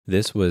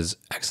This was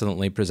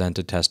excellently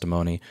presented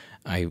testimony.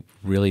 I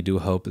really do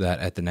hope that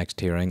at the next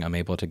hearing I'm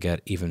able to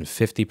get even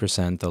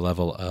 50% the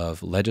level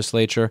of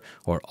legislature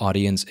or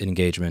audience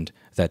engagement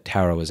that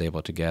Tarah was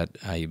able to get.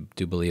 I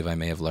do believe I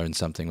may have learned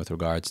something with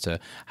regards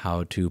to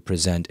how to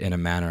present in a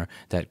manner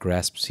that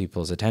grasps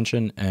people's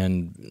attention.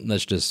 And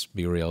let's just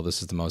be real,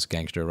 this is the most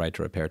gangster right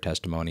to repair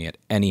testimony at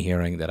any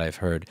hearing that I've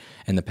heard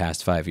in the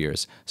past 5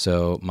 years.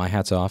 So my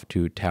hat's off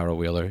to Tarah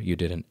Wheeler. You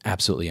did an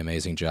absolutely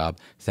amazing job.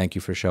 Thank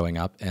you for showing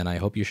up, and I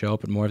hope you show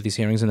up at more of these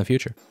hearings in the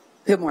future.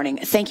 Good morning.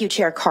 Thank you,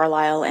 Chair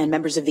Carlisle and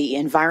members of the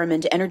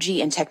Environment,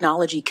 Energy, and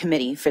Technology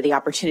Committee for the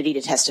opportunity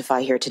to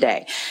testify here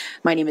today.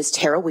 My name is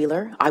Tarah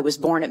Wheeler. I was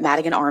born at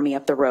Madigan Army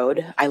up the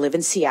road. I live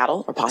in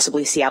Seattle, or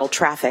possibly Seattle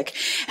traffic,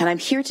 and I'm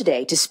here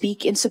today to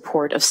speak in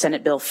support of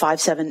Senate Bill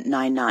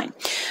 5799.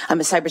 I'm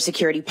a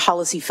cybersecurity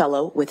policy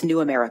fellow with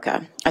New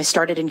America. I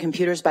started in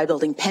computers by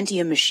building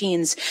Pentium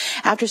machines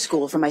after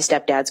school for my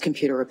stepdad's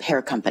computer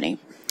repair company.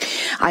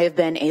 I have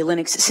been a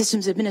Linux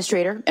systems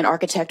administrator, an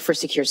architect for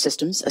secure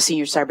systems, a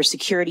senior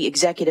cybersecurity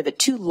executive at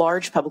 2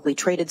 large publicly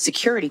traded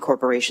security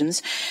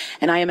corporations,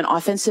 and I am an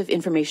offensive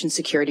information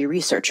security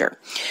researcher.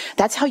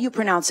 That's how you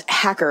pronounce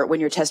hacker when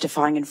you're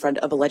testifying in front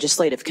of a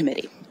legislative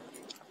committee.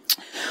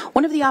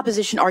 One of the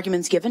opposition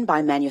arguments given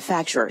by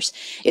manufacturers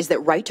is that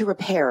right to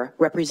repair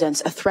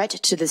represents a threat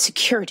to the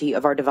security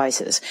of our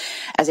devices.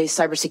 As a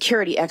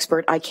cybersecurity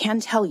expert, I can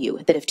tell you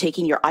that if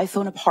taking your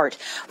iPhone apart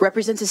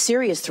represents a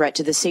serious threat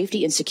to the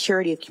safety and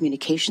security of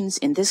communications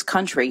in this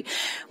country,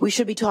 we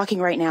should be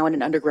talking right now in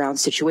an underground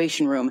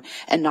situation room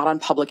and not on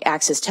public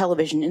access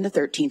television in the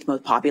 13th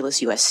most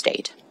populous U.S.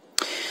 state.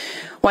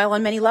 While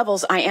on many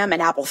levels I am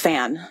an Apple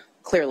fan,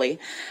 clearly,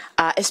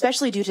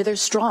 especially due to their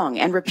strong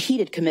and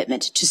repeated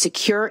commitment to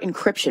secure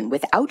encryption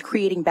without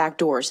creating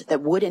backdoors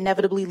that would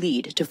inevitably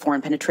lead to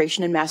foreign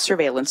penetration and mass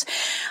surveillance,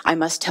 I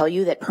must tell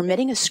you that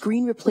permitting a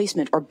screen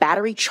replacement or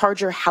battery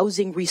charger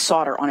housing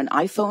resolder on an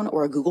iPhone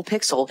or a Google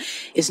Pixel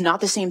is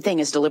not the same thing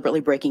as deliberately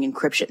breaking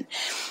encryption.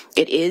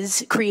 It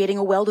is creating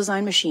a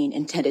well-designed machine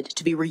intended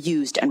to be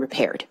reused and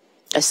repaired.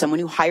 As someone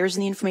who hires in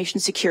the information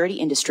security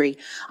industry,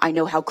 I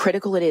know how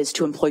critical it is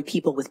to employ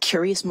people with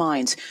curious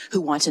minds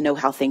who want to know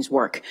how things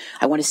work.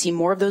 I want to see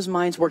more of those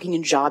minds working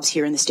in jobs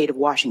here in the state of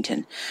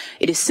Washington.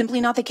 It is simply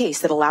not the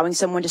case that allowing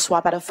someone to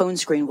swap out a phone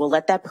screen will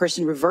let that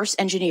person reverse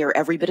engineer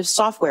every bit of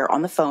software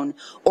on the phone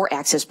or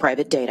access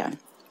private data.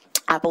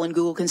 Apple and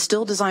Google can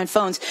still design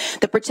phones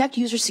that protect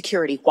user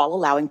security while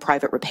allowing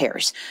private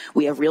repairs.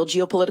 We have real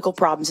geopolitical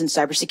problems in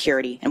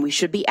cybersecurity, and we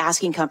should be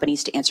asking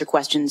companies to answer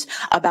questions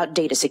about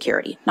data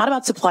security, not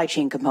about supply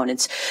chain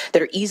components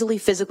that are easily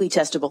physically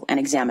testable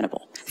and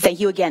examinable. Thank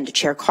you again to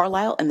Chair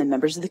Carlisle and the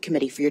members of the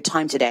committee for your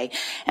time today,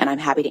 and I'm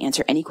happy to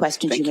answer any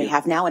questions you may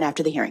have now and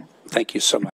after the hearing. Thank you so much.